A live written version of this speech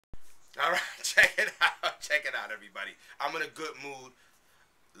Check it out. Check it out, everybody. I'm in a good mood.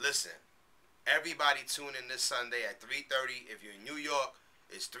 Listen, everybody tune in this Sunday at 3:30. If you're in New York,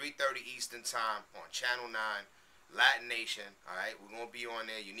 it's 3:30 Eastern Time on Channel 9, Latin Nation. All right, we're going to be on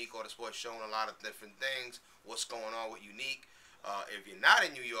there. Unique Autosports showing a lot of different things. What's going on with Unique. If you're not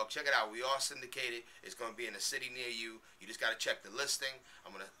in New York, check it out. We are syndicated. It's going to be in a city near you. You just got to check the listing.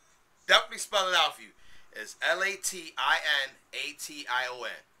 I'm going to definitely spell it out for you. It's LatiNation,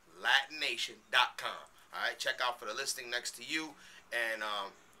 LatiNation.com. All right, check out for the listing next to you. And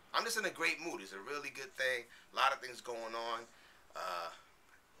I'm just in a great mood. It's a really good thing. A lot of things going on.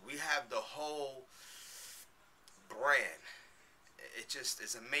 We have the whole brand. It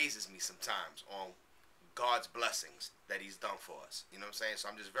amazes me sometimes on God's blessings that he's done for us. You know what I'm saying? So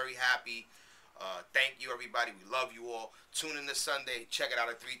I'm just very happy. Thank you, everybody. We love you all. Tune in this Sunday. Check it out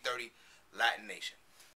at 3:30, Latin Nation.